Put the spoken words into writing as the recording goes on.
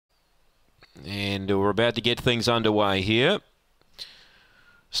And we're about to get things underway here.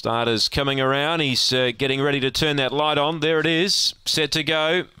 Starters coming around. He's getting ready to turn that light on. There it is. Set to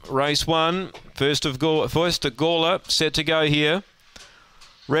go. Race 1. First to Gawler. Set to go here.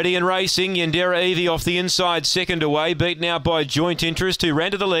 Ready and racing. Yandera Evie off the inside, second away. Beaten out by Joint Interest, who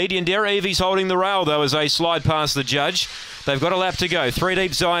ran to the lead. Yandera Evie's holding the rail, though, as they slide past the judge. They've got a lap to go. Three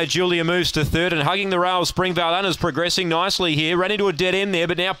deep, Zaya Julia moves to third, and hugging the rail, Spring Valana's progressing nicely here. Ran into a dead end there,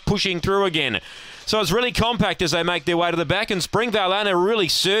 but now pushing through again. So it's really compact as they make their way to the back, and Spring Valana really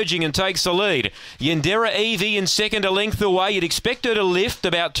surging and takes the lead. Yandera Evie in second, a length away. You'd expect her to lift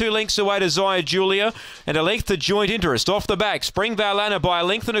about 2 lengths away to Zaya Julia, and a length to Joint Interest. Off the back, Spring Valana by a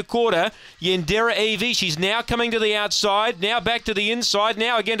length and a quarter. Yandera Evie, she's now coming to the outside, now back to the inside,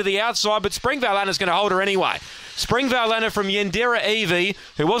 now again to the outside, but Spring Valana's going to hold her anyway. Spring Valana from Yandera Evie,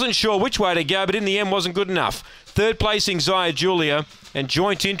 who wasn't sure which way to go, but in the end wasn't good enough. Third placing Zaya Julia, and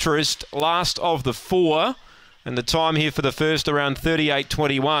Joint Interest last of the 4. And the time here for the first around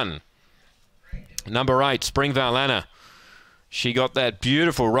 38.21. Number 8, Spring Valana. She got that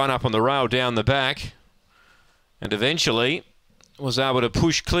beautiful run up on the rail down the back, and eventually was able to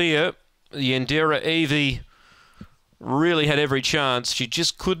push clear. Yandera Evie really had every chance. She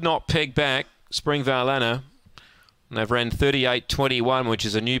just could not peg back Spring Valana. And they've ran 38.21, which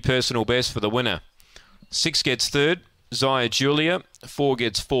is a new personal best for the winner. 6 gets third, Zaya Julia. 4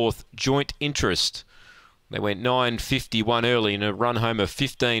 gets fourth, Joint Interest. They went 9.51 early in a run home of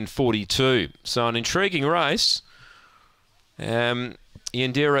 15.42. So an intriguing race.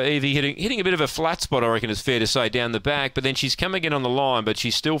 Yandera Evie hitting a bit of a flat spot, I reckon it's fair to say, down the back. But then she's coming in on the line, but she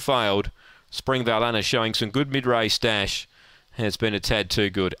still failed. Spring Valana showing some good mid-race dash. Has been a tad too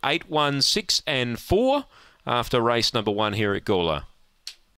good. 8, 1, 6 and 4 after race number 1 here at Gawler.